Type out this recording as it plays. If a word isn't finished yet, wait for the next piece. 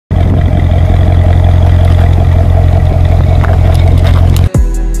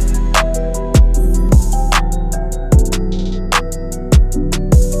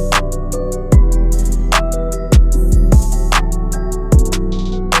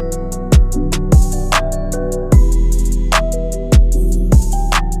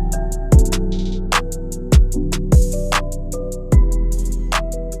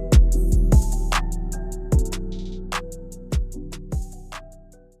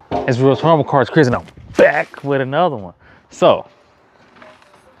It's Real Toronto Cards Chris, and I'm back with another one. So,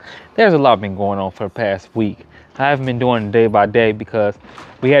 there's a lot been going on for the past week. I haven't been doing it day by day because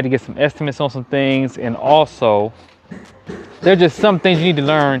we had to get some estimates on some things, and also there's just some things you need to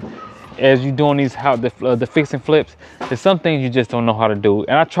learn as you're doing these the fix and flips. There's some things you just don't know how to do,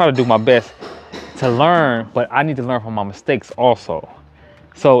 and I try to do my best to learn, but I need to learn from my mistakes also.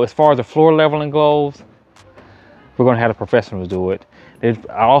 So as far as the floor leveling goes, we're gonna have the professionals do it. This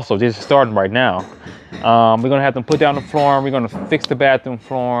is starting right now. We're gonna have them put down the flooring. We're gonna fix the bathroom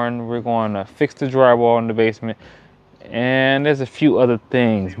flooring. We're gonna fix the drywall in the basement. And there's a few other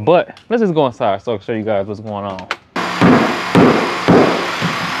things, but let's just go inside so I can show you guys what's going on.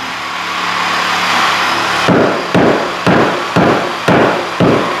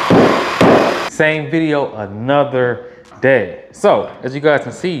 Same video, another day. So as you guys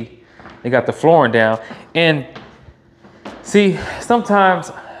can see, they got the flooring down, and see,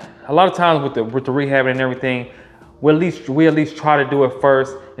 sometimes, a lot of times with the rehab and everything, we at least try to do it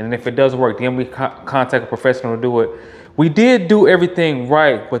first, and if it doesn't work, then we contact a professional to do it. We did do everything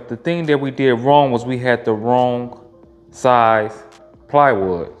right, but the thing that we did wrong was we had the wrong size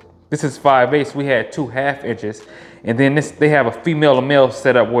plywood. This is 5/8. We had 2 1/2 inches, and then they have a female and male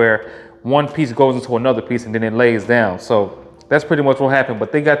setup where one piece goes into another piece and then it lays down. So that's pretty much what happened,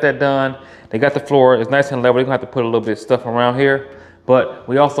 but they got that done. They got the floor, it's nice and level. They're gonna have to put a little bit of stuff around here, but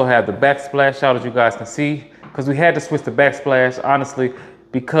we also have the backsplash out, as you guys can see, because we had to switch the backsplash, honestly,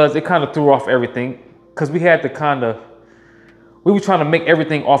 because it kind of threw off everything, because we were trying to make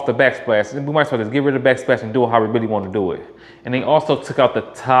everything off the backsplash, and we might as well just get rid of the backsplash and do it how we really want to do it. And they also took out the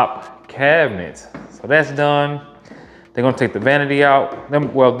top cabinets, so that's done. They're gonna take the vanity out,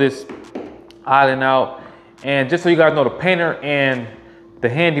 this island out, and just so you guys know, the painter and the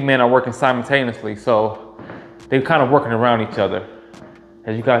handyman are working simultaneously, so they're kind of working around each other.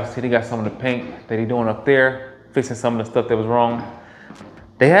 As you guys can see, they got some of the paint that they're doing up there, fixing some of the stuff that was wrong.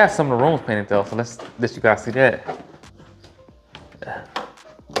 They have some of the rooms painted though, so let's let you guys see that. I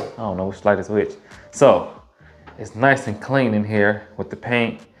don't know which light is which. So it's nice and clean in here with the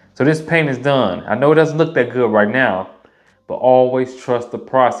paint. So this paint is done. I know it doesn't look that good right now, but always trust the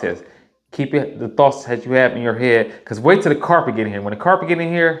process. Keep the thoughts that you have in your head, because wait till the carpet get in here. When the carpet get in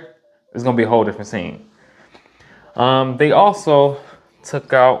here, it's gonna be a whole different scene. They also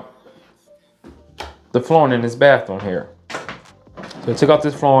took out the flooring in this bathroom here. So they took out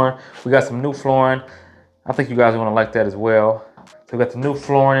this flooring. We got some new flooring. I think you guys are gonna like that as well. So we got the new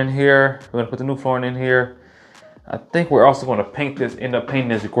flooring in here. We're gonna put the new flooring in here. I think we're also gonna end up painting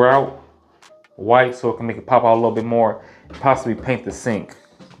this grout white so it can make it pop out a little bit more, and possibly paint the sink.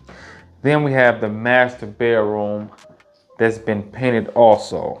 Then we have the master bedroom that's been painted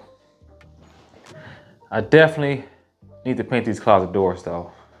also. I definitely need to paint these closet doors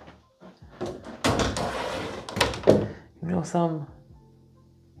though. You know something?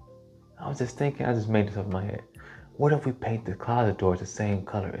 I was just thinking, I just made this up in my head. What if we paint the closet doors the same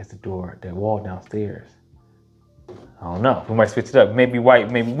color as the door, that wall downstairs? I don't know, we might switch it up. Maybe white,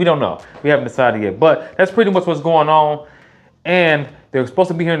 maybe, we don't know. We haven't decided yet, but that's pretty much what's going on. And they're supposed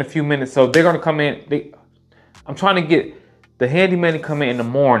to be here in a few minutes, so they're gonna come in. I'm trying to get the handyman to come in the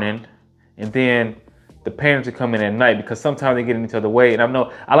morning, and then the painters to come in at night, because sometimes they get in each other's way. And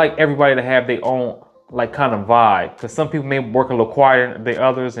I like everybody to have their own like kind of vibe, because some people may work a little quieter than the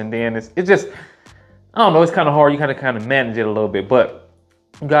others, and then it's just, I don't know, it's kind of hard. You kind of manage it a little bit, but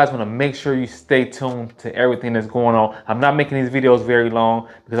you guys want to make sure you stay tuned to everything that's going on. I'm not making these videos very long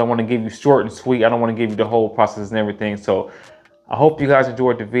because I want to give you short and sweet. I don't want to give you the whole process and everything. So I hope you guys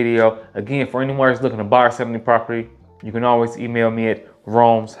enjoyed the video. Again, for anyone that's looking to buy or sell any property, you can always email me at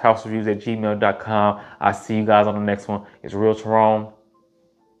romeshousereviews@gmail.com. I'll see you guys on the next one. It's Real Jerome,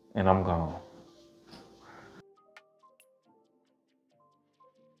 and I'm gone.